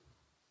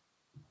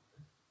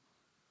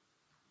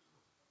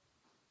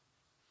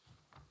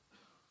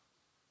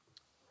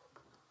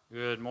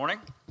Good morning.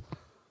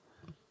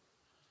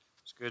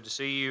 It's good to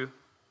see you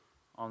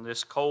on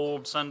this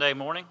cold Sunday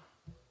morning.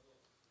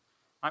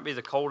 Might be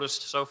the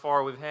coldest so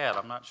far we've had,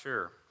 I'm not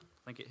sure. I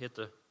think it hit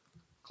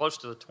close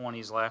to the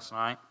 20s last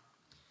night.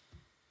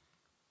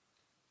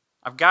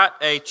 I've got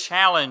a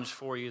challenge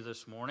for you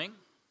this morning.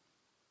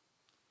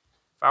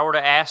 If I were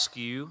to ask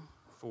you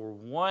for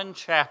one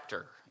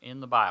chapter in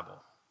the Bible,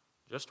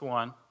 just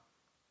one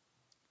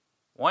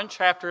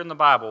chapter in the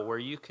Bible where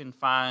you can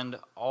find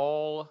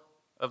all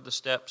of the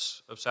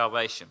steps of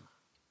salvation,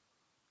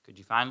 could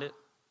you find it?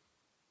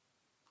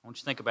 I want you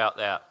to think about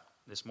that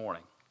this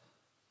morning.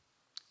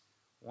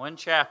 One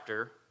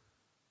chapter,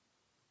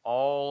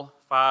 all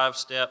 5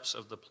 steps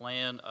of the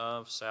plan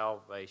of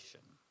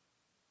salvation.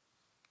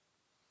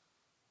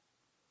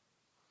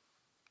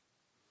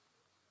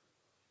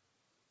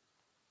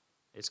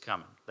 It's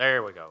coming.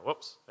 There we go.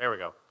 Whoops, there we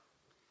go.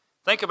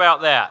 Think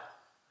about that.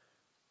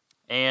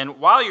 And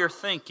while you're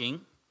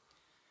thinking,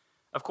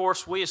 of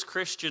course, we as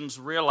Christians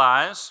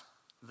realize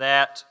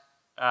that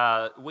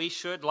we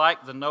should,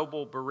 like the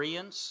noble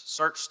Bereans,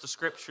 search the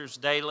Scriptures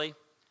daily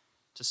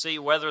to see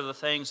whether the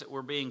things that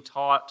we're being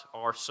taught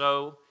are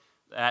so.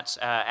 That's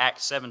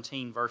Acts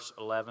 17, verse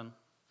 11.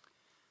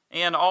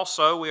 And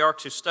also, we are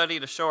to study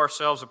to show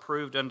ourselves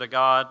approved unto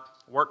God,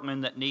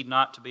 workmen that need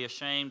not to be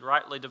ashamed,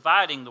 rightly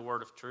dividing the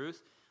word of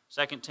truth,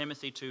 2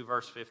 Timothy 2,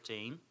 verse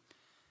 15.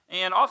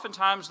 And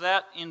oftentimes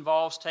that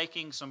involves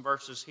taking some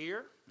verses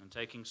here, and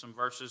taking some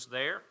verses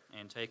there,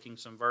 and taking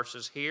some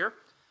verses here,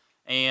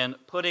 and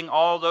putting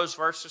all those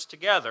verses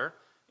together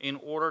in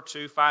order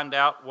to find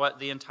out what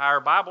the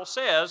entire Bible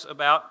says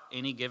about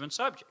any given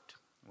subject.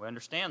 We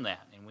understand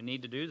that, and we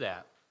need to do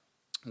that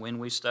when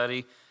we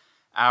study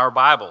our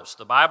Bibles.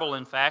 The Bible,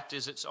 in fact,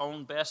 is its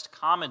own best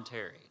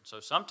commentary. So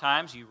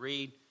sometimes you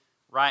read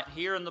right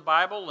here in the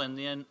Bible, and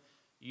then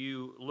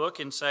you look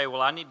and say,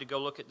 well, I need to go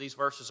look at these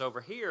verses over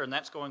here, and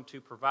that's going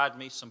to provide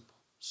me some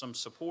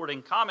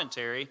supporting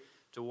commentary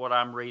to what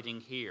I'm reading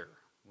here.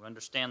 We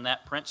understand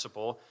that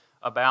principle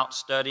about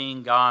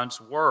studying God's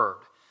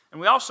Word.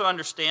 And we also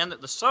understand that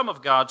the sum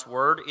of God's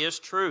Word is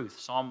truth,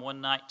 Psalm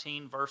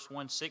 119, verse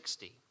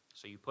 160.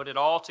 So you put it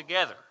all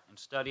together and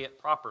study it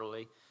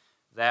properly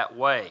that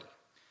way.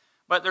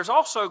 But there's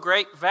also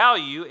great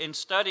value in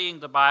studying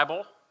the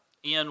Bible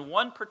in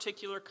one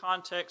particular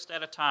context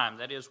at a time.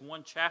 That is,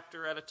 one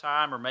chapter at a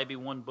time, or maybe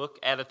one book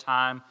at a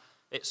time,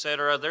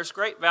 etc. There's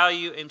great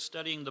value in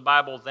studying the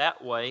Bible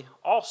that way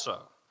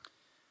also.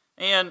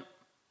 And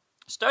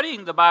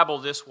studying the Bible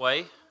this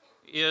way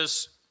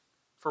is,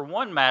 for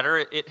one matter,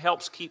 it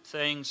helps keep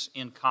things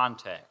in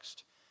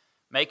context,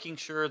 making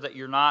sure that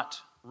you're not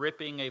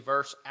ripping a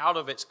verse out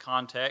of its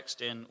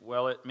context and,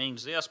 well, it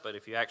means this, but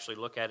if you actually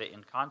look at it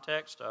in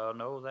context,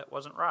 no, that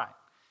wasn't right.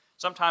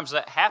 Sometimes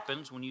that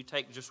happens when you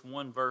take just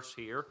one verse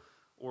here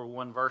or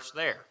one verse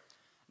there.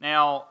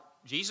 Now,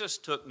 Jesus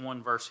took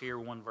one verse here,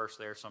 one verse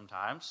there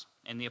sometimes,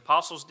 and the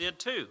apostles did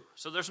too.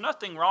 So there's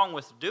nothing wrong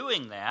with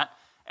doing that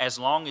as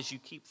long as you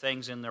keep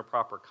things in their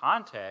proper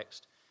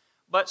context.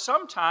 But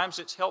sometimes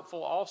it's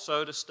helpful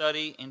also to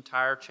study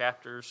entire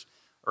chapters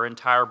or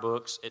entire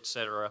books,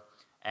 etc.,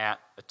 at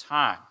a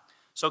time.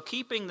 So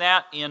keeping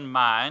that in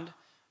mind,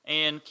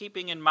 and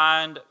keeping in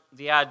mind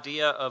the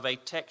idea of a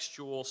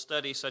textual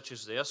study such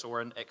as this, or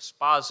an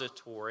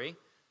expository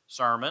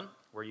sermon,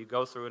 where you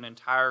go through an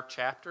entire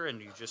chapter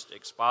and you just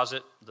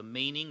exposit the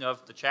meaning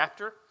of the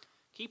chapter,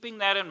 keeping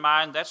that in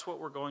mind, that's what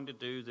we're going to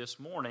do this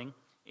morning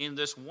in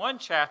this one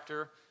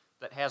chapter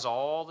that has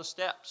all the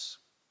steps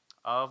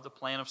of the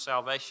plan of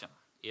salvation,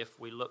 if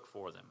we look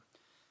for them.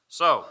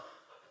 So,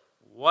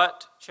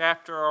 what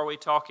chapter are we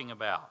talking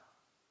about?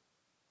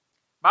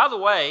 By the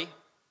way,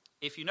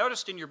 if you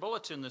noticed in your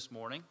bulletin this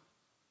morning,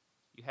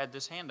 you had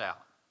this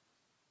handout.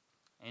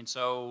 And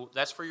so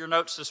that's for your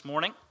notes this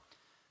morning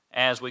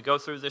as we go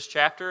through this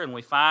chapter and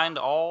we find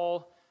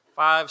all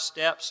 5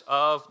 steps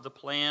of the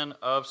plan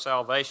of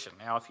salvation.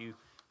 Now, if you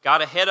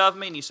got ahead of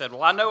me and you said,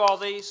 well, I know all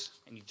these,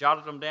 and you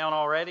jotted them down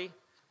already,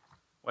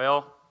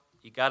 well,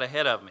 you got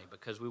ahead of me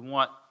because we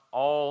want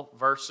all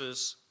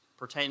verses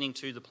pertaining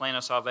to the plan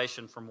of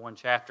salvation from one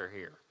chapter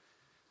here.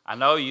 I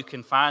know you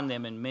can find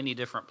them in many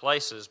different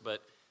places,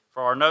 but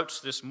for our notes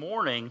this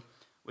morning,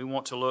 we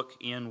want to look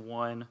in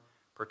one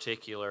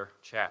particular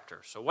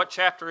chapter. So what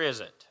chapter is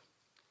it?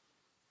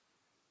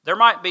 There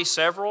might be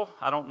several,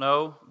 I don't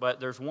know, but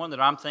there's one that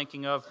I'm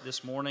thinking of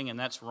this morning, and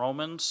that's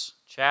Romans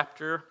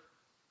chapter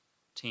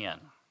 10.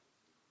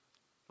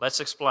 Let's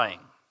explain.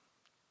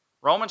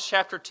 Romans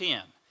chapter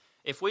 10.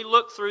 If we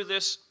look through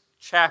this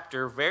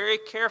chapter very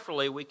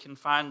carefully, we can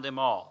find them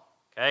all,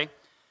 okay?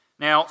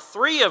 Now,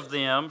 3 of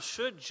them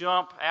should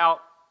jump out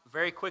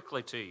very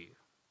quickly to you.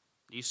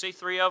 Do you see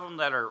 3 of them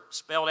that are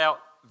spelled out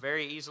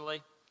very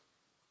easily?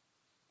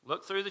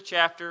 Look through the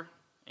chapter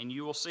and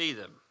you will see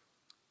them.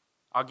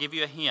 I'll give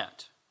you a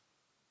hint.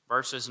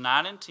 Verses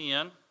 9 and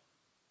 10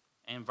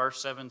 and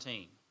verse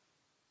 17.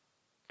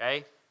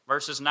 Okay?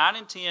 Verses 9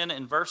 and 10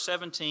 and verse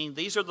 17,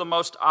 these are the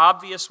most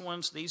obvious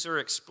ones. These are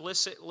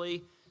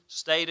explicitly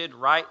stated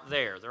right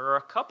there. There are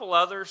a couple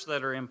others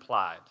that are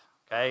implied.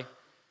 Okay?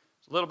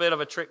 It's a little bit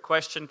of a trick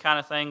question kind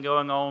of thing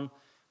going on.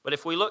 But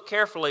if we look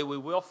carefully, we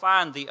will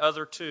find the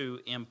other two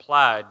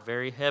implied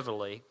very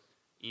heavily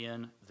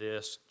in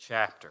this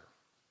chapter.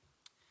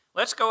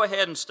 Let's go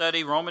ahead and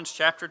study Romans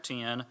chapter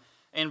 10.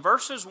 In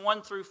verses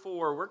 1 through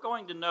 4, we're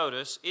going to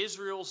notice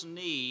Israel's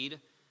need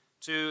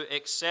to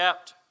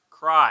accept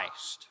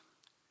Christ.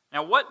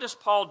 Now, what does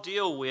Paul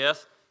deal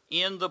with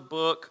in the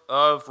book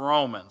of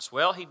Romans?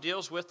 Well, he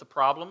deals with the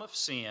problem of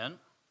sin.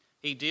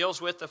 He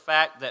deals with the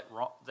fact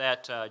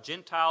that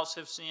Gentiles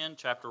have sinned,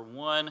 chapter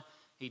 1.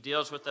 He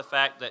deals with the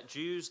fact that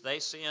Jews, they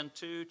sinned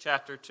too,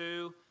 chapter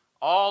 2.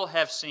 All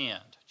have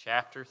sinned,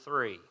 chapter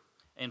 3,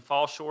 and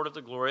fall short of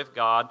the glory of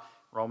God,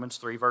 Romans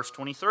 3, verse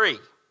 23.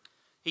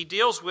 He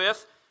deals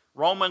with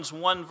Romans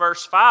 1,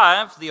 verse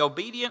 5, the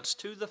obedience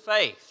to the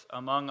faith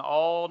among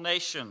all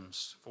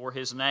nations for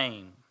his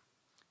name.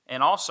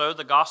 And also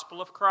the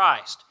gospel of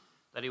Christ,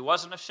 that he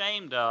wasn't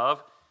ashamed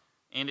of,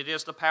 and it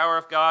is the power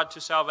of God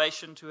to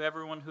salvation to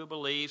everyone who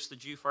believes, the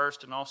Jew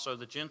first and also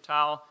the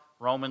Gentile,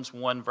 Romans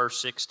 1,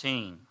 verse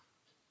 16.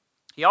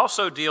 He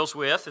also deals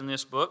with, in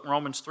this book,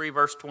 Romans 3,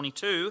 verse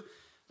 22,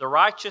 the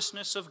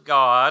righteousness of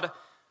God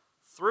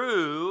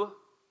through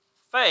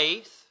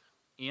faith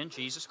in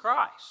Jesus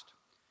Christ.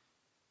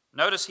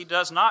 Notice he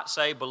does not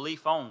say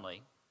belief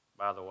only,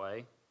 by the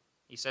way.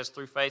 He says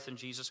through faith in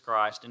Jesus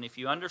Christ. And if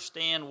you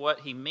understand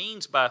what he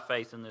means by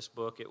faith in this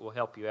book, it will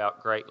help you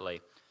out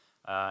greatly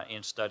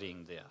in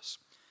studying this.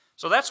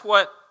 So that's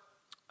what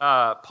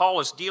Paul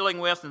is dealing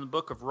with in the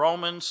book of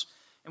Romans.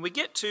 And we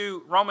get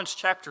to Romans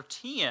chapter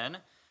 10,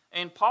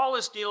 and Paul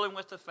is dealing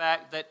with the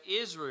fact that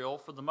Israel,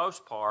 for the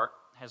most part,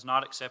 has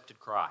not accepted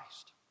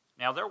Christ.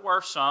 Now, there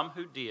were some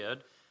who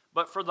did,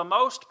 but for the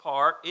most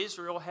part,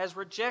 Israel has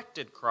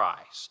rejected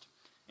Christ.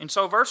 And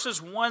so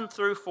verses 1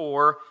 through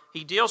 4,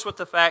 he deals with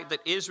the fact that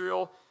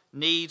Israel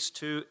needs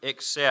to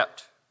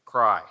accept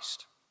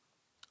Christ.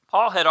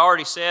 Paul had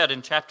already said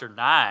in chapter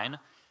 9,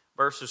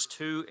 verses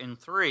 2 and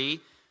 3,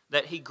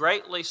 that he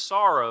greatly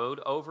sorrowed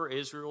over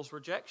Israel's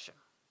rejection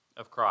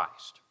of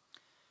Christ.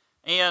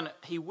 And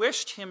he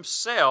wished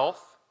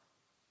himself,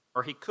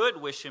 or he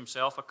could wish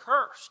himself,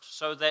 accursed,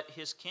 so that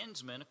his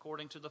kinsmen,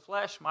 according to the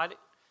flesh, might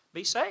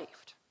be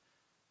saved.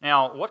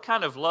 Now, what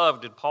kind of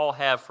love did Paul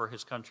have for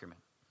his countrymen?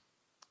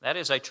 That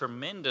is a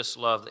tremendous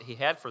love that he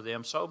had for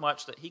them, so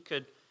much that he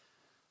could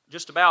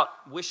just about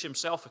wish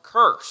himself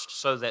accursed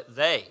so that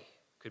they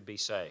could be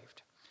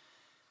saved.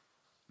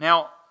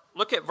 Now,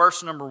 look at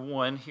verse number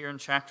 1 here in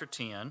chapter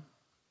 10.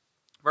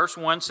 Verse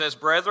 1 says,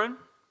 "Brethren,"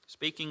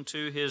 speaking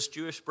to his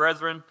Jewish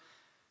brethren,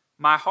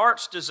 "my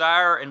heart's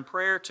desire and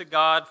prayer to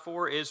God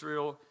for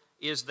Israel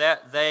is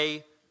that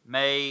they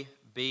may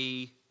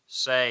be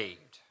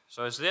saved."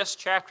 So is this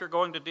chapter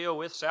going to deal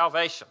with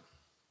salvation?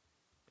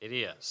 It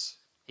is.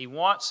 He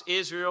wants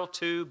Israel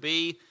to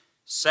be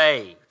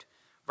saved.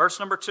 Verse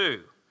number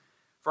 2,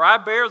 "For I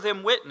bear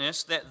them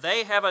witness that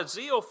they have a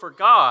zeal for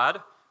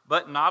God,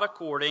 but not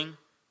according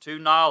to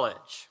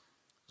knowledge."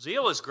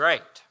 Zeal is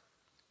great.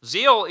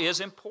 Zeal is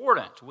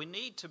important. We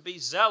need to be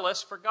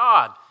zealous for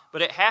God,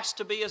 but it has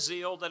to be a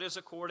zeal that is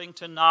according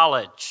to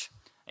knowledge.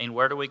 And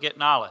where do we get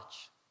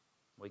knowledge?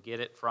 We get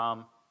it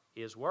from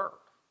His Word.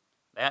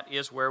 That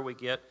is where we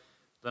get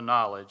the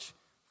knowledge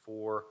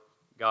for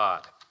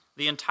God.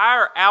 The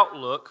entire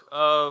outlook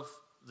of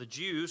the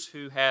Jews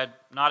who had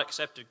not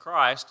accepted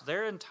Christ,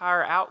 their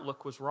entire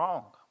outlook was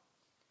wrong.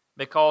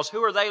 Because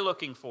who are they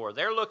looking for?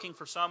 They're looking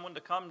for someone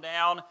to come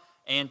down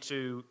and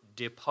to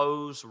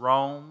depose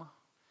Rome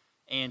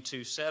and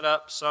to set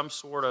up some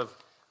sort of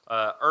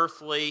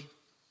earthly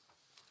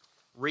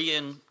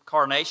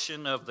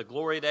reincarnation of the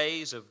glory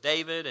days of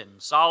David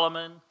and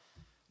Solomon.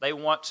 They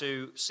want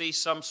to see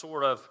some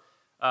sort of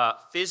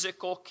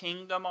physical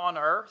kingdom on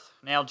earth.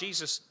 Now,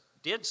 Jesus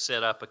did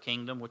set up a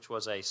kingdom which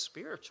was a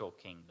spiritual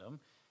kingdom,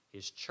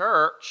 His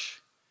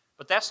church,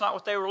 but that's not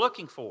what they were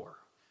looking for.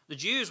 The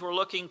Jews were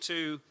looking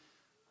to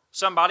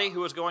somebody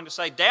who was going to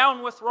say,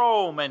 "Down with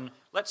Rome, and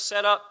let's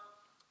set up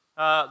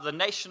the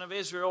nation of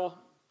Israel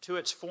to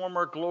its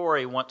former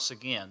glory once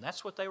again."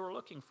 That's what they were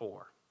looking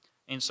for.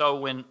 And so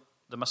when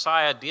the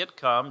Messiah did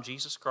come,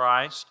 Jesus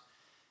Christ,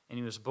 and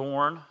He was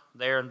born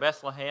there in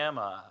Bethlehem,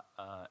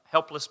 a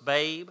helpless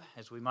babe,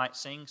 as we might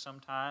sing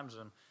sometimes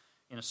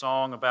in a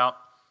song about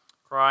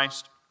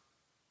Christ,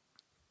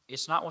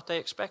 it's not what they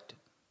expected.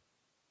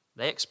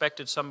 They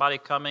expected somebody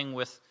coming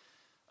with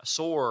a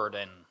sword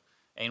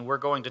and we're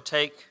going to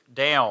take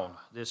down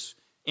this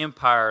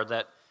empire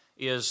that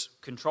is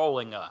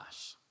controlling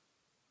us.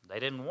 They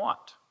didn't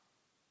want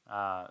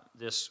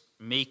this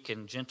meek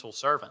and gentle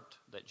servant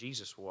that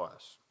Jesus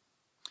was.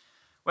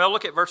 Well,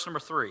 look at verse number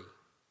 3.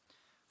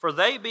 "For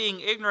they, being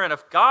ignorant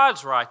of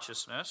God's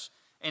righteousness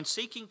and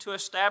seeking to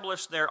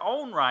establish their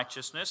own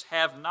righteousness,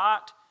 have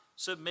not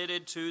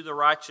submitted to the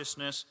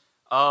righteousness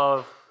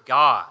of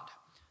God."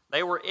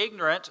 They were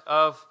ignorant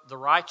of the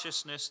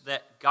righteousness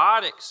that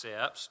God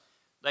accepts.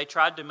 They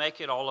tried to make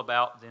it all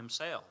about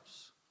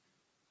themselves.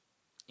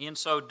 In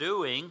so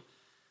doing,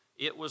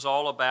 it was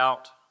all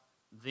about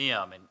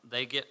them, and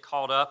they get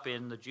caught up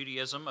in the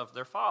Judaism of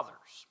their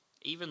fathers.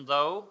 even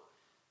though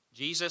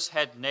Jesus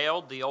had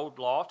nailed the old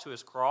law to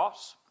his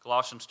cross,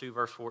 Colossians 2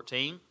 verse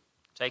 14,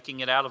 taking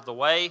it out of the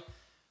way,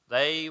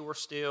 they were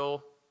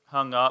still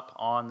hung up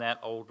on that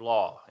old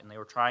law, and they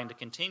were trying to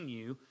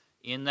continue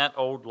in that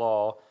old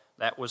law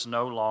that was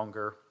no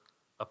longer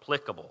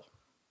applicable.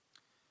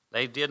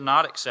 They did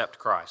not accept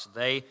Christ.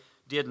 They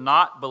did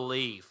not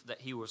believe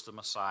that he was the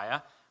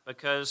Messiah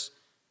because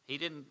he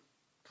didn't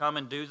come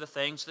and do the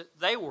things that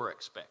they were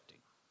expecting.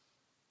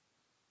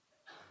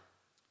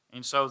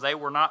 And so they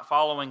were not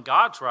following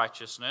God's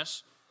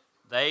righteousness.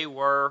 They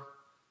were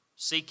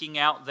seeking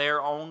out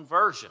their own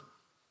version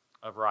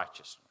of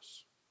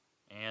righteousness.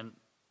 And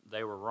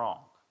they were wrong.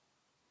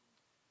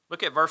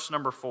 Look at verse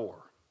number 4.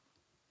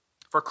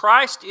 For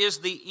Christ is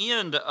the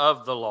end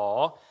of the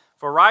law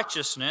for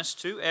righteousness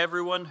to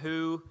everyone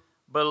who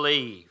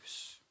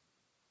believes.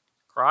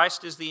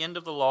 Christ is the end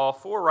of the law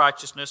for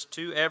righteousness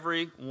to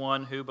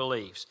everyone who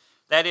believes.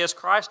 That is,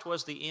 Christ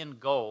was the end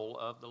goal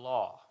of the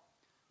law.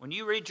 When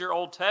you read your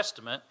Old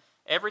Testament,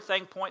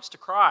 everything points to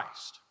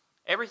Christ.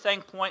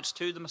 Everything points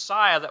to the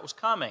Messiah that was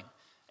coming.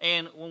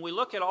 And when we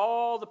look at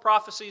all the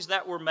prophecies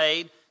that were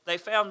made, they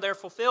found their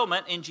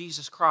fulfillment in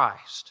Jesus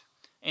Christ.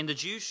 And the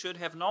Jews should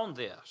have known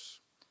this.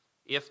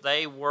 If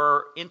they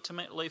were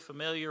intimately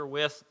familiar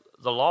with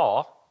the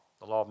law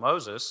of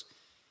Moses,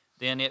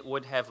 then it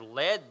would have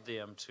led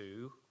them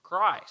to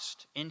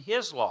Christ in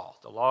his law,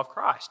 the law of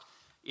Christ,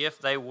 if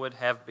they would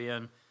have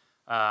been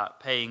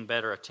paying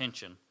better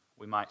attention,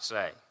 we might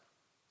say.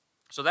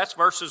 So that's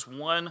verses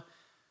 1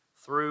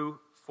 through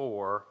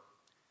 4.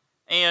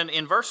 And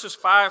in verses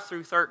 5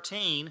 through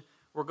 13,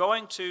 we're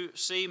going to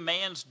see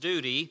man's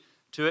duty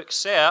to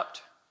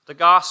accept the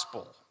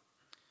gospel.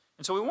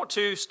 And so we want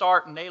to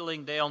start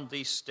nailing down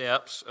these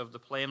steps of the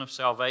plan of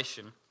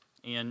salvation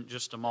in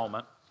just a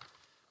moment.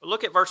 But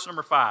look at verse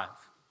number 5.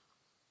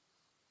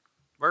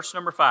 Verse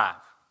number 5.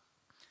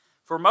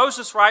 For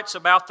Moses writes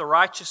about the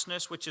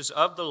righteousness which is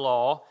of the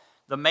law,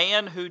 the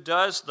man who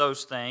does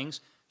those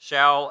things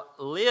shall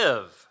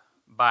live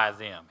by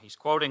them. He's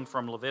quoting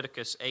from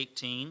Leviticus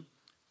 18,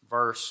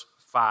 verse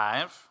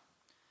 5.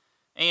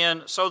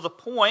 And so the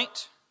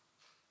point,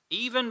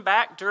 even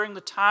back during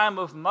the time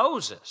of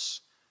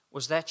Moses,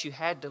 was that you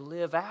had to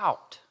live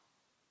out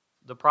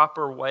the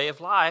proper way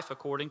of life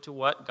according to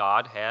what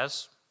God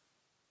has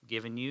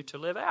given you to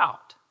live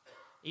out,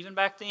 even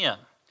back then.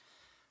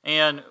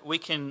 And we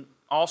can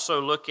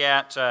also look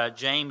at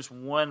James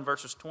 1,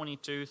 verses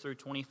 22 through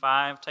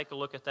 25. Take a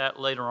look at that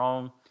later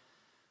on.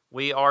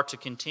 We are to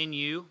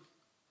continue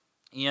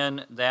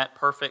in that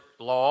perfect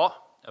law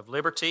of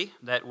liberty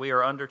that we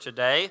are under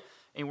today.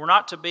 And we're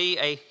not to be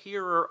a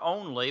hearer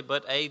only,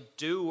 but a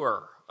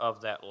doer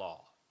of that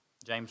law.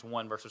 James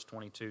 1, verses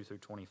 22 through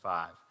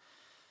 25.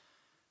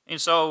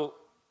 And so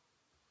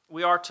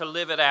we are to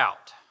live it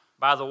out.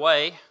 By the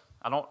way,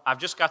 I've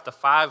just got the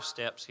 5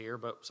 steps here,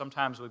 but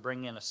sometimes we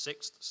bring in a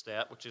 6th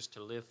step, which is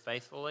to live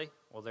faithfully.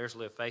 Well, there's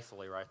live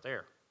faithfully right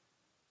there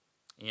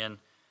in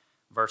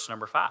verse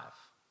number 5.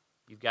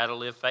 You've got to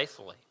live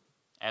faithfully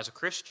as a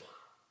Christian.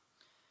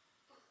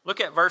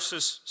 Look at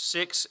verses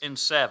 6 and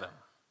 7.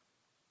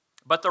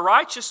 But the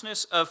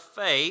righteousness of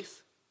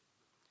faith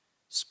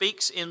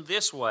speaks in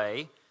this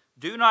way,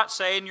 do not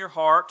say in your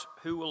heart,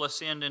 who will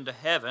ascend into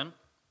heaven,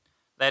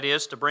 that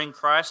is, to bring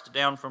Christ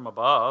down from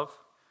above,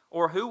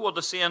 or who will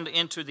descend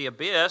into the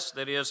abyss,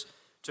 that is,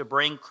 to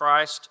bring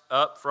Christ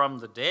up from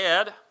the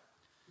dead.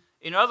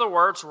 In other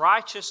words,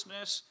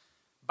 righteousness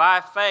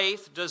by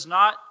faith does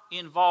not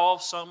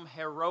involve some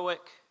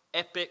heroic,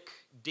 epic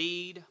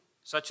deed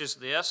such as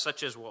this,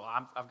 such as, well,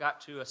 I've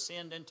got to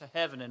ascend into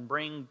heaven and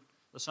bring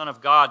the Son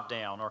of God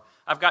down, or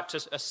I've got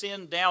to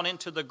ascend down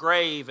into the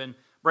grave and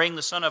bring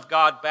the Son of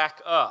God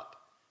back up.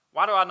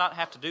 Why do I not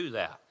have to do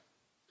that?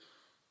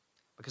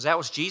 Because that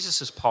was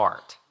Jesus'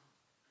 part.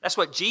 That's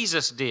what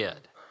Jesus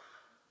did.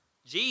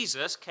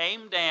 Jesus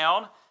came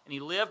down and he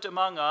lived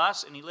among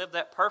us, and he lived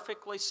that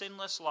perfectly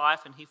sinless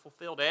life, and he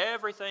fulfilled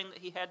everything that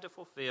he had to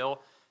fulfill.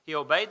 He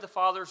obeyed the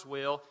Father's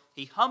will.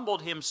 He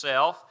humbled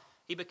himself.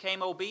 He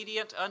became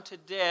obedient unto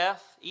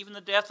death, even the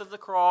death of the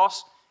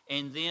cross,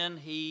 and then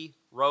he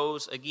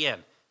rose again.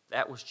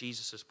 That was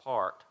Jesus'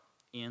 part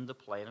in the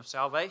plan of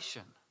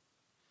salvation.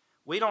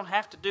 We don't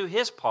have to do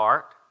his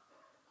part,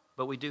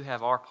 but we do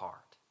have our part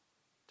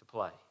to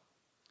play.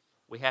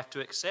 We have to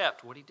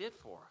accept what he did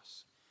for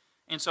us.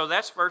 And so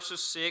that's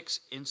verses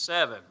 6 and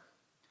 7.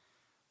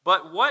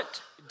 But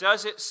what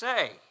does it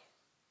say?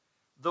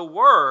 The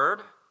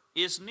word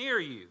is near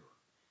you,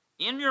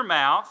 in your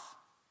mouth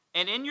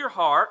and in your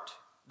heart,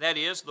 that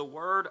is the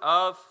word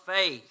of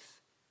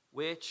faith,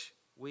 which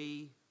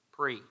we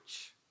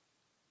preach.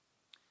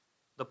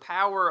 The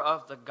power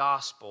of the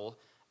gospel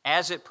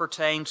as it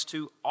pertains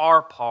to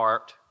our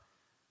part,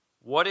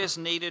 what is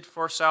needed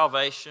for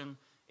salvation,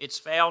 it's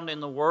found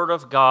in the Word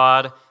of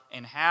God.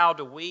 And how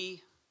do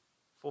we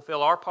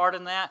fulfill our part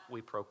in that?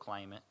 We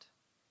proclaim it.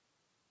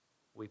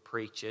 We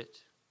preach it.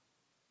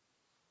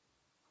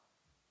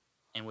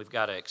 And we've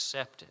got to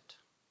accept it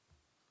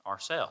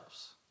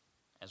ourselves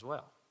as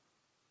well.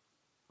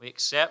 We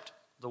accept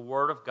the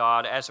Word of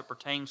God as it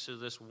pertains to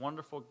this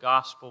wonderful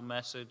gospel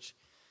message,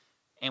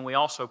 and we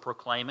also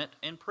proclaim it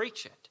and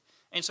preach it.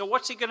 And so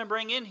what's he going to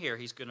bring in here?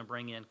 He's going to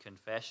bring in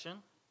confession,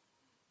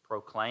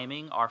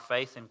 proclaiming our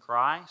faith in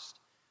Christ.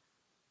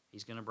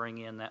 He's going to bring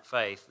in that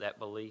faith, that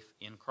belief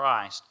in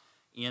Christ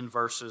in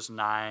verses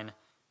 9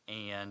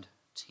 and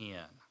 10.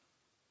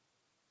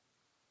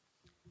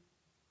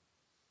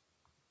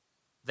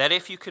 That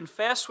if you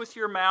confess with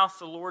your mouth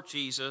the Lord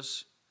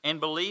Jesus and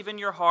believe in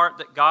your heart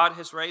that God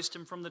has raised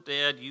him from the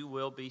dead, you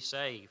will be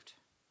saved.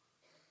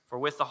 For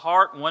with the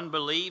heart one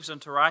believes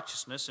unto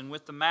righteousness, and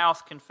with the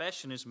mouth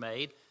confession is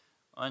made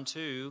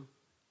unto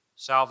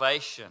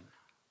salvation.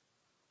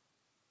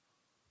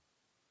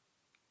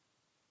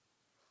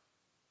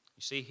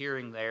 You see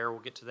hearing there,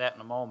 we'll get to that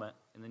in a moment.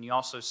 And then you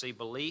also see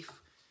belief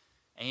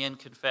and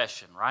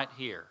confession right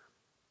here.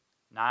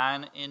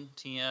 9 and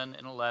 10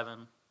 and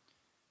 11.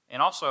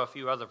 And also a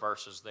few other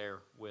verses there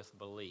with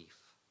belief.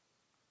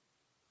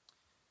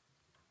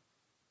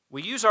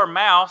 We use our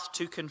mouth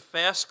to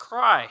confess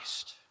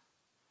Christ.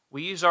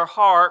 We use our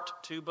heart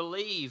to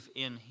believe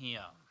in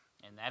him.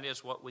 And that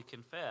is what we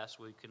confess.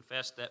 We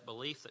confess that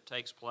belief that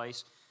takes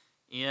place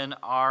in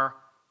our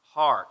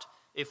heart.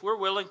 If we're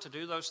willing to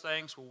do those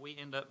things, will we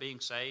end up being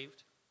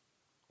saved?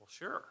 Well,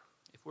 sure.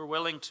 If we're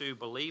willing to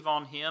believe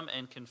on him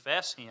and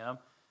confess him,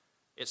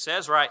 it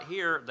says right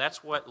here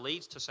that's what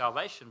leads to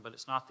salvation, but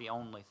it's not the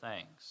only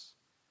things.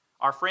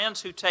 Our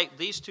friends who take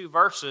these two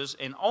verses,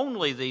 and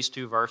only these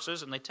two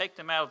verses, and they take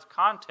them out of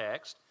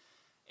context,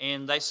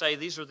 and they say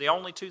these are the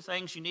only two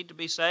things you need to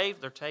be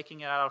saved, they're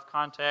taking it out of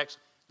context,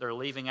 they're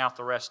leaving out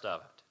the rest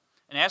of it.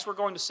 And as we're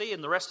going to see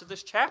in the rest of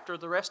this chapter,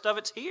 the rest of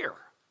it's here.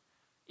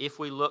 If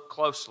we look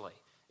closely,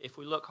 if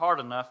we look hard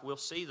enough, we'll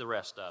see the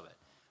rest of it.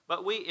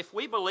 But if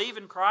we believe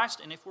in Christ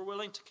and if we're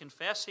willing to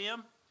confess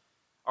him,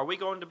 are we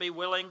going to be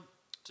willing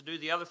to do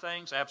the other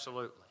things?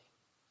 Absolutely.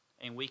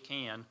 And we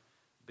can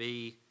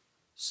be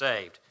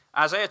saved.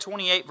 Isaiah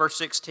 28 verse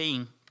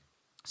 16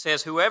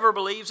 says, whoever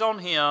believes on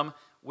him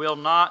will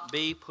not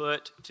be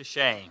put to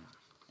shame.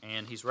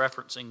 And he's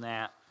referencing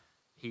that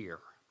here.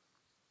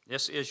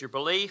 This is your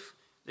belief.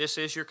 This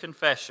is your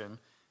confession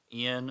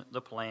in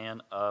the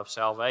plan of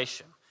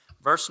salvation.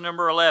 Verse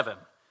number 11.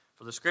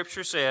 For the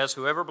Scripture says,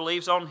 whoever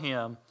believes on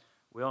him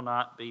will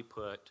not be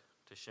put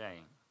to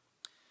shame.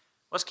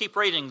 Let's keep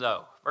reading,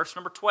 though. Verse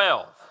number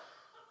 12.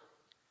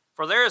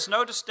 For there is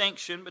no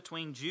distinction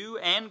between Jew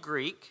and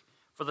Greek,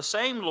 for the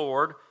same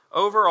Lord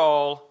over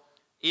all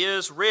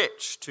is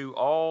rich to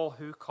all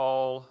who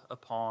call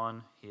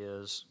upon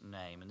his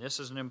name. And this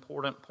is an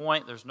important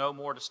point. There's no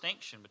more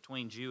distinction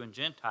between Jew and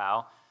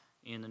Gentile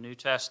in the New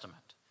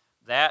Testament.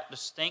 That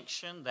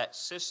distinction, that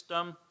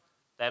system,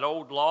 that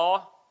old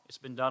law, it's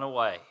been done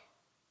away.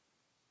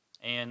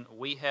 And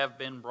we have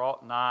been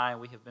brought nigh,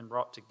 we have been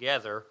brought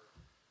together.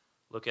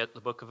 Look at the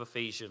book of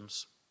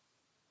Ephesians,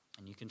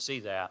 and you can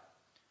see that.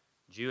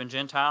 Jew and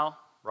Gentile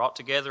brought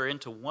together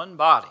into one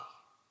body,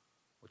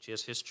 which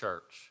is his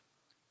church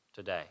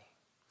today.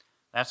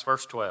 That's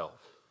verse 12.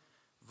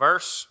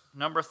 Verse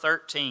number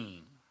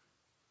 13.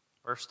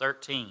 Verse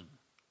 13.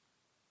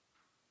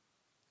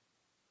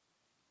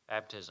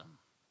 Baptism,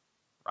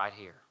 right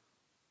here.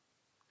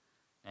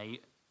 Now,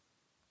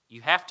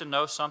 you have to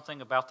know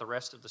something about the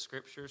rest of the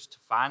Scriptures to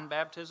find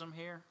baptism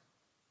here,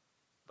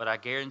 but I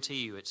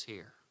guarantee you it's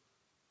here.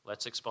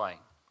 Let's explain.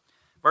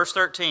 Verse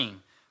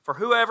 13, for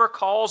whoever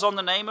calls on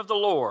the name of the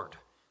Lord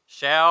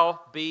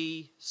shall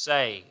be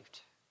saved.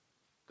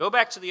 Go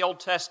back to the Old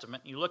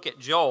Testament. You look at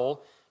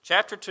Joel,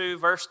 chapter 2,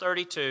 verse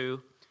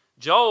 32.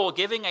 Joel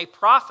giving a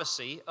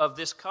prophecy of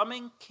this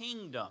coming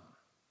kingdom.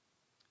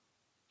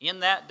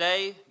 In that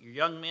day, your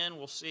young men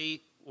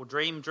will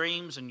dream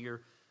dreams, and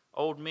your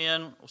old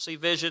men will see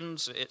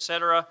visions,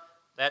 etc.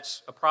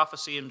 That's a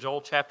prophecy in Joel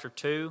chapter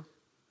 2.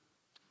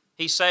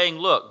 He's saying,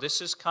 look,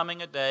 this is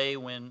coming a day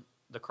when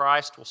the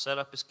Christ will set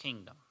up his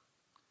kingdom.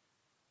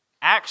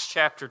 Acts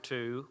chapter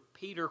 2,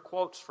 Peter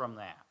quotes from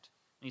that.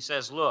 And he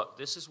says, look,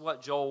 this is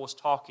what Joel was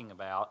talking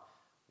about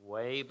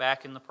way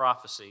back in the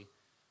prophecy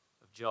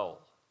of Joel.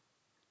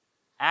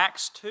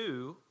 Acts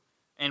 2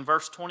 and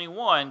verse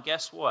 21,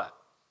 guess what?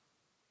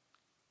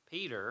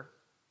 Peter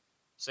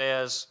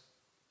says,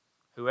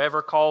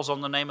 whoever calls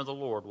on the name of the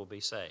Lord will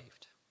be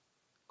saved.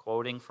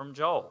 Quoting from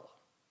Joel.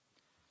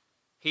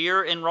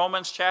 Here in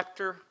Romans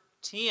chapter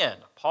 10,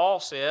 Paul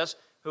says,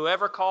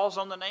 whoever calls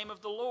on the name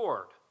of the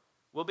Lord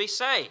will be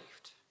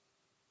saved.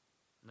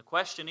 And the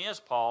question is,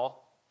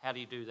 Paul, how do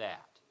you do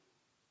that?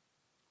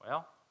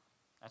 Well,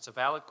 that's a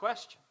valid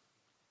question.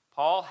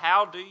 Paul,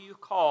 how do you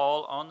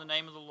call on the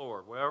name of the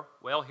Lord?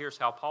 Well, here's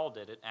how Paul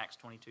did it, Acts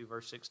 22,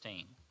 verse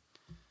 16.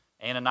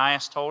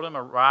 Ananias told him,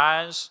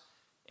 arise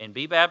and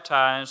be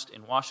baptized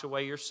and wash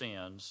away your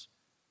sins,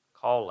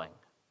 calling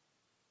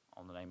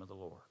on the name of the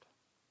Lord.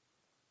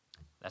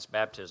 That's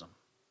baptism,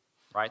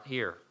 right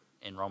here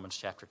in Romans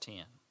chapter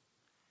 10.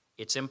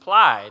 It's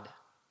implied.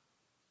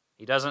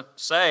 He doesn't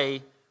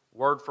say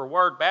word for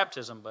word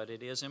baptism, but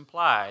it is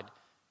implied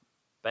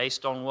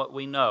based on what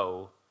we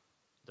know,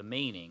 the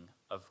meaning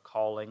of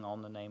calling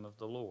on the name of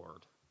the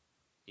Lord.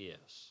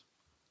 is.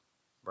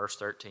 Verse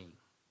 13.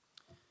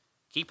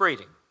 Keep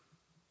reading.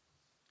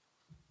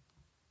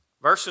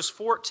 Verses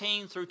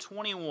 14 through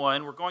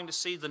 21, we're going to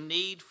see the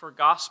need for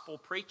gospel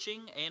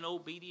preaching and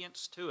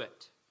obedience to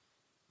it.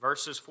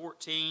 Verses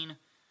 14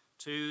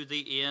 to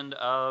the end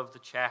of the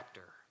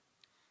chapter.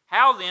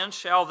 How then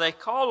shall they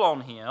call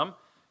on him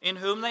in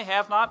whom they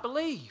have not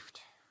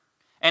believed?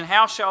 And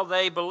how shall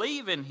they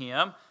believe in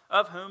him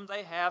of whom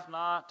they have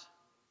not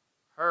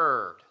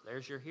heard?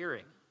 There's your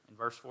hearing in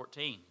verse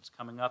 14. It's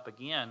coming up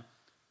again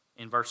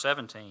in verse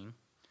 17.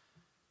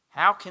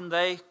 How can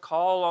they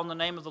call on the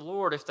name of the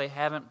Lord if they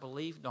haven't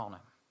believed on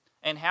him?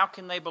 And how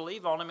can they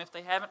believe on him if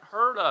they haven't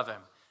heard of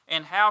him?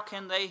 And how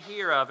can they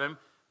hear of him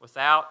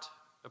without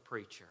a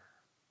preacher?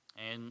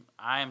 And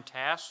I am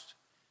tasked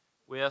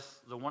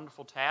with the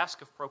wonderful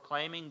task of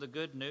proclaiming the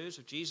good news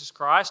of Jesus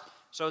Christ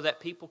so that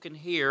people can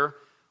hear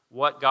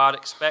what God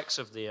expects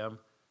of them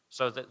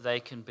so that they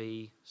can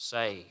be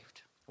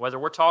saved. Whether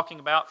we're talking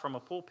about from a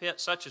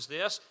pulpit such as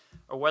this,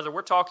 or whether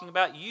we're talking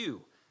about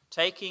you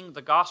taking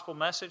the gospel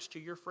message to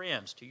your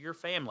friends, to your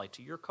family,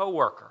 to your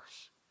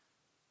coworkers,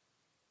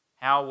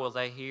 how will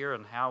they hear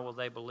and how will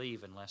they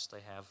believe unless they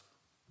have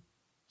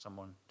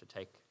someone to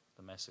take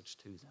the message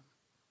to them?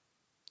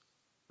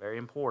 Very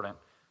important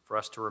for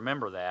us to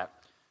remember that.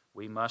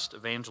 We must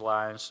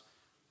evangelize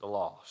the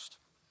lost.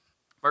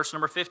 Verse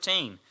number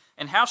 15.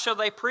 And how shall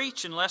they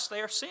preach unless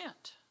they are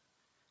sent?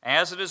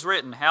 As it is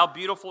written, how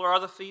beautiful are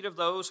the feet of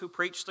those who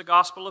preach the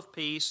gospel of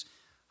peace,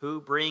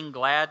 who bring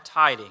glad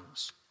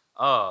tidings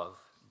of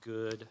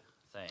good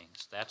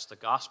things. That's the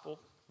gospel.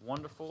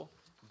 Wonderful,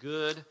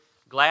 good,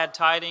 glad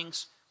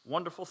tidings,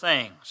 wonderful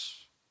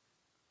things.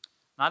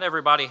 Not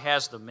everybody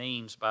has the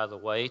means, by the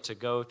way, to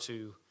go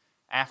to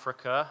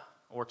Africa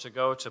or to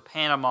go to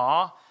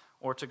Panama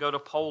or to go to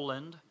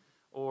Poland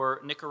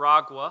or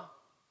Nicaragua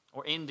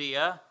or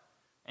India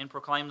and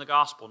proclaim the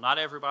gospel. Not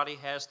everybody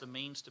has the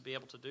means to be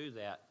able to do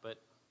that,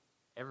 but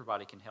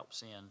everybody can help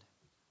send.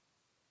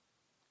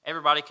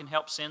 Everybody can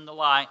help send the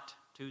light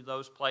to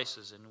those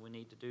places, and we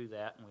need to do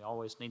that, and we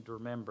always need to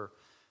remember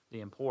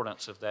the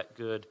importance of that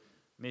good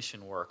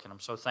mission work. And I'm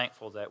so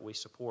thankful that we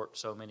support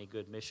so many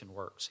good mission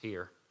works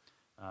here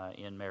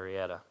in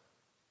Marietta.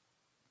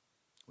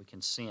 We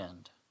can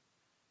send.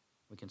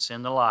 We can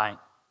send the light.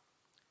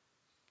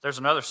 There's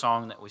another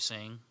song that we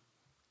sing,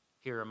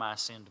 Here Am I,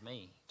 Send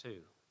Me, too.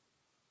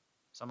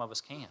 Some of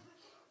us can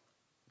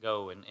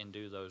go and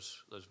do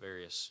those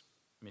various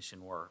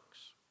mission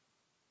works.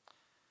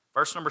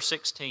 Verse number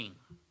 16.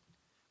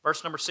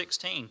 Verse number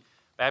 16.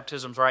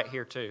 Baptism's right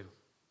here too.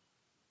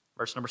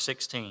 Verse number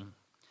 16.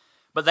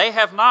 But they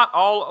have not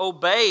all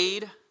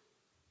obeyed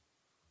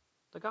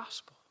the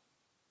gospel.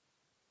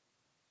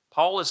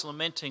 Paul is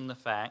lamenting the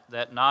fact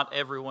that not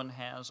everyone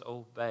has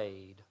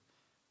obeyed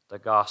the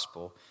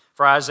gospel.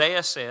 For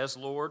Isaiah says,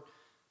 Lord,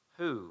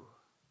 who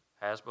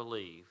has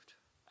believed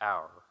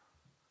our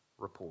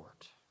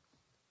report?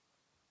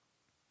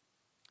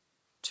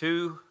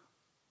 Two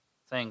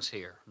things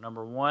here.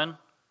 Number one,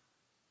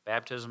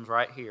 baptism's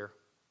right here.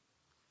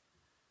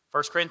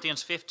 1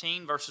 Corinthians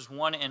 15, verses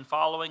 1 and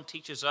following,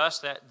 teaches us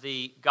that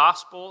the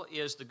gospel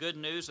is the good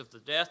news of the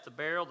death, the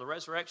burial, the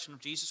resurrection of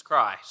Jesus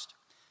Christ.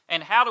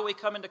 And how do we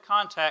come into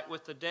contact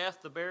with the death,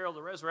 the burial,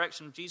 the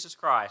resurrection of Jesus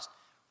Christ?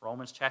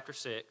 Romans chapter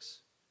 6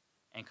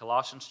 and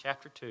Colossians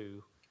chapter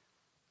 2,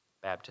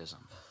 baptism.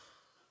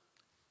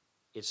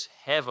 It's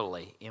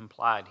heavily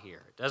implied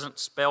here. It doesn't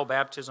spell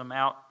baptism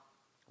out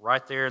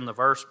right there in the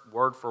verse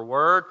word for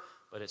word,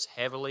 but it's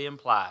heavily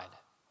implied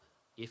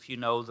if you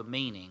know the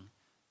meaning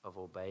of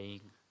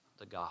obeying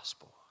the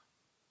gospel.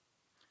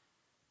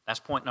 That's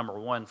point number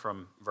one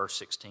from verse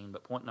 16.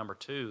 But point number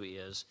two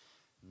is,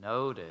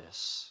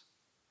 notice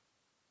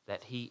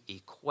that he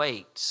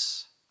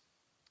equates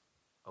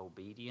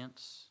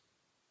obedience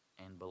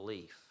and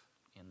belief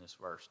in this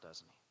verse,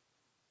 doesn't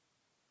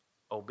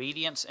he?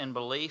 Obedience and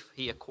belief,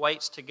 he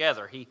equates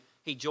together.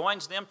 He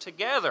joins them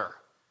together.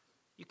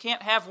 You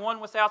can't have one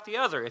without the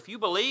other. If you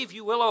believe,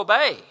 you will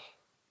obey.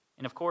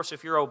 And of course,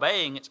 if you're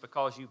obeying, it's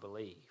because you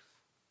believe.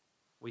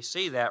 We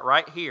see that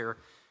right here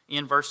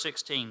in verse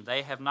 16.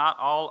 They have not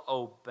all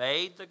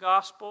obeyed the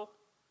gospel,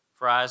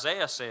 for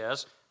Isaiah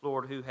says,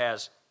 Lord, who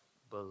has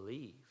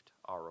believed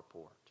our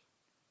report.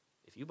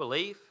 If you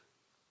believe,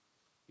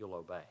 you'll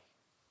obey.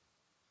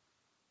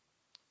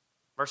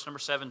 Verse number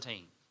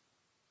 17.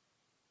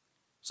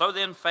 So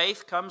then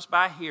faith comes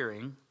by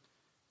hearing,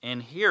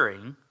 and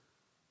hearing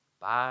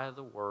by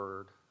the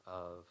word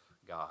of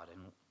God.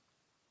 And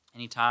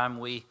anytime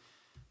we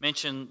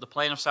mention the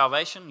plan of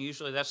salvation,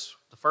 usually that's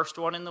the first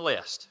one in the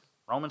list.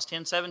 Romans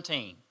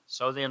 10:17.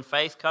 So then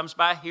faith comes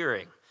by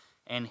hearing,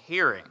 and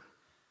hearing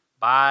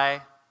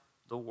by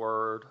the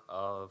word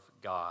of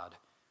God.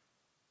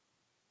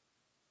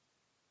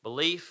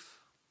 Belief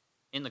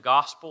in the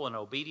gospel and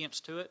obedience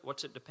to it,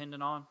 what's it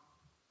dependent on?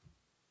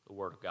 The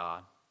word of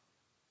God.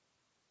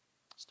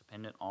 It's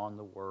dependent on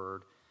the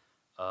word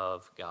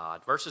of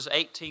God. Verses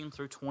 18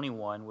 through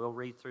 21, we'll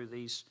read through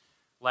these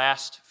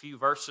last few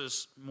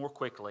verses more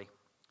quickly.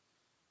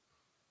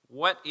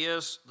 what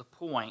is the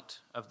point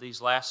of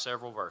these last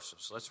several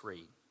verses? Let's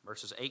read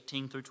verses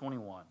 18 through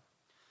 21.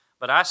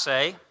 But I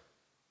say,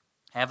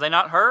 have they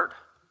not heard?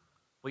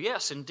 Well,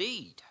 yes,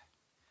 indeed.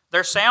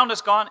 Their sound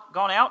has gone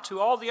out to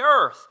all the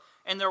earth,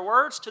 and their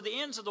words to the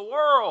ends of the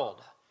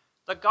world.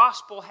 The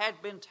gospel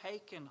had been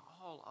taken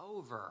all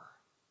over.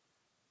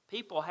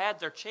 People had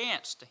their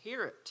chance to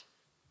hear it.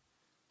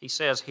 He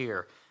says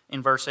here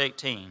in verse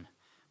 18,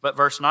 but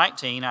verse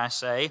 19, I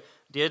say,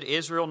 did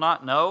Israel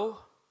not know?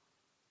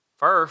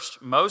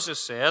 First, Moses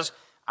says,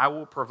 I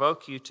will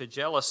provoke you to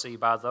jealousy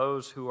by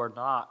those who are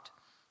not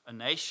a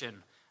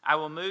nation. I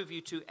will move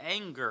you to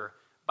anger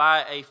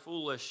by a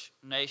foolish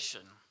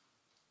nation.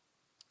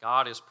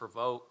 God is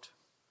provoked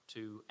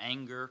to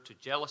anger, to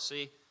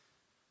jealousy,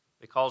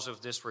 because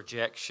of this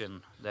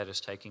rejection that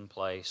is taking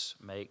place.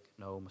 Make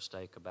no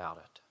mistake about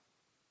it.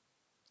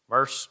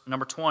 Verse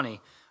number 20,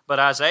 but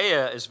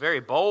Isaiah is very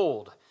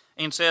bold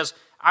and says,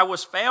 I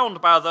was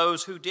found by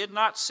those who did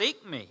not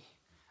seek me.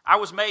 I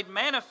was made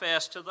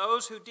manifest to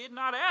those who did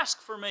not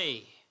ask for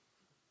me.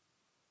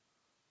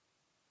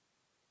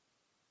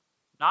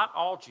 Not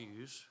all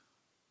Jews,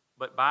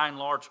 but by and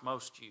large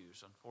most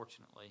Jews,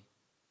 unfortunately,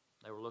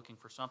 they were looking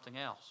for something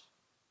else.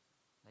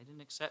 They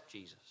didn't accept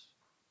Jesus.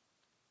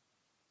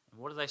 And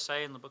what do they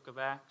say in the book of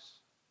Acts?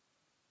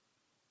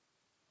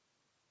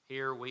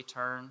 Here we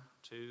turn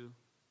to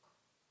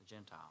the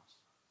Gentiles.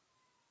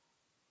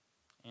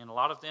 And a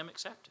lot of them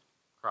accepted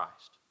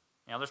Christ.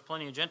 Now, there's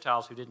plenty of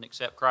Gentiles who didn't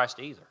accept Christ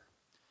either,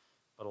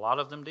 but a lot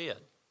of them did.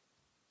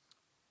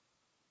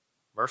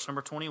 Verse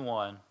number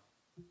 21,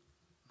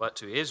 but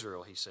to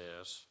Israel, he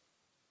says,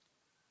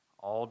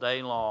 all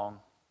day long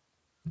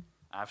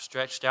I've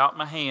stretched out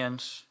my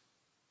hands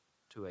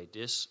to a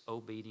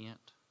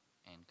disobedient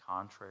and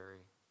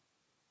contrary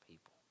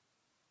people.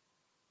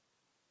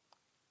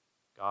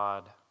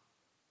 God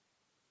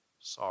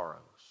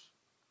sorrows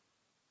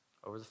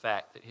over the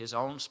fact that his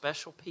own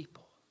special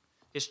people,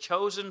 his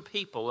chosen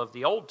people of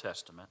the Old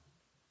Testament,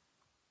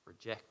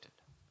 rejected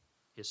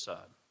his Son.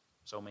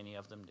 So many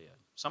of them did.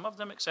 Some of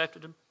them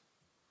accepted him,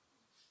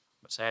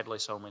 but sadly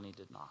so many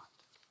did not.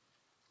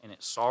 And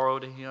it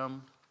sorrowed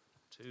him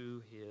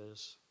to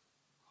his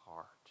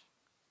heart.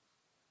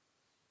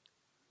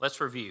 Let's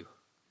review.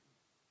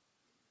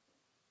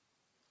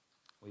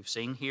 We've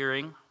seen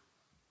hearing,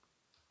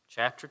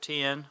 chapter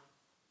 10,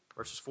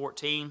 verses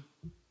 14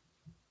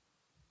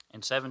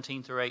 and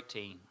 17 through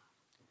 18.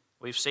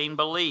 We've seen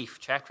belief,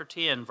 chapter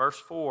 10, verse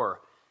 4,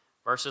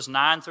 verses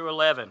 9 through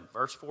 11,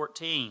 verse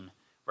 14,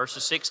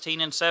 verses 16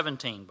 and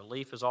 17.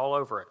 Belief is all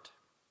over it.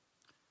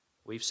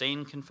 We've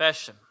seen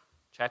confession,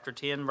 chapter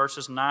 10,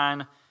 verses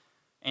 9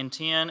 and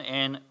 10,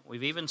 and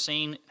we've even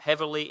seen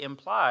heavily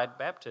implied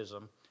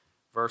baptism,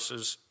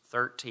 verses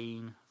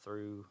 13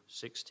 through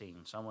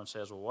 16. Someone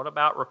says, well, what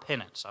about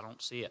repentance? I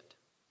don't see it.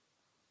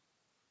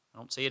 I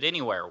don't see it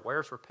anywhere.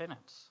 Where's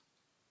repentance?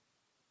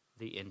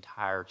 The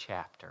entire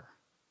chapter.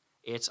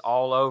 It's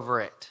all over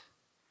it.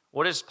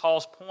 What is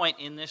Paul's point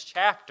in this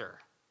chapter?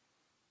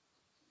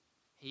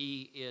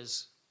 He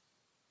is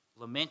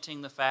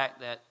lamenting the fact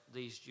that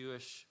these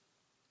Jewish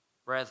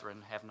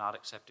brethren have not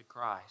accepted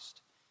Christ.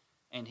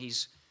 And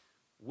he's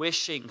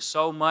wishing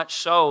so much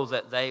so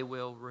that they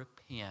will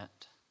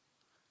repent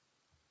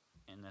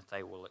and that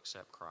they will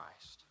accept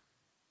Christ.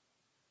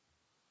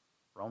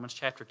 Romans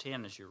chapter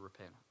 10 is your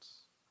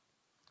repentance.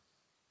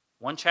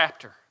 One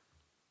chapter.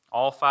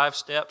 All 5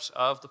 steps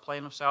of the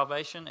plan of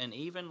salvation, and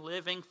even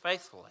living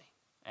faithfully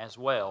as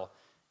well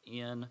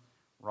in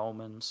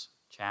Romans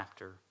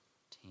chapter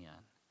 10.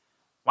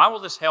 Why will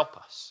this help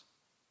us?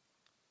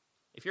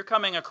 If you're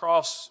coming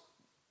across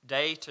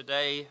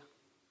day-to-day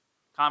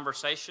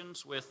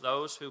conversations with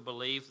those who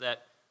believe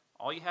that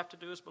all you have to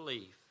do is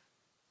believe.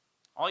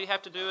 All you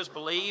have to do is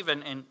believe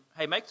and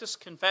hey, make this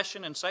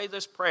confession and say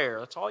this prayer.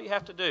 That's all you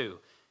have to do.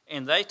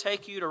 And they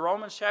take you to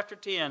Romans chapter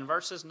 10,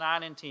 verses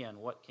 9 and 10.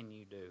 What can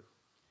you do?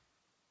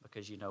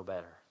 Because you know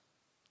better.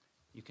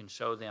 You can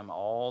show them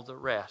all the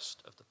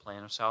rest of the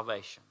plan of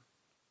salvation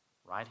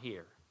right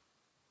here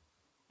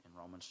in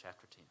Romans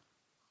chapter 10.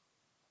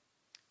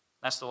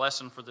 That's the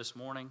lesson for this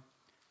morning.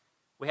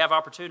 We have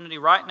opportunity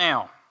right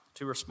now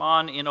to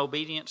respond in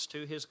obedience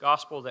to his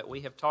gospel that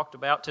we have talked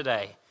about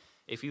today.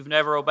 If you've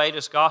never obeyed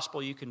his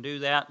gospel, you can do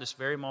that this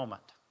very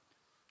moment.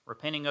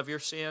 Repenting of your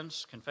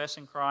sins,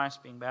 confessing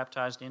Christ, being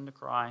baptized into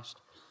Christ,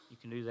 you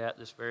can do that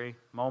this very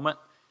moment.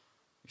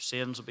 Your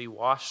sins will be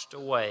washed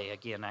away.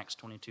 Again, Acts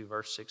 22,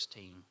 verse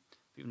 16.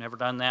 If you've never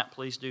done that,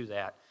 please do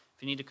that.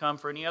 If you need to come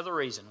for any other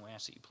reason, we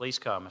ask that you please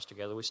come as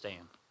together we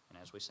stand and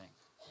as we sing.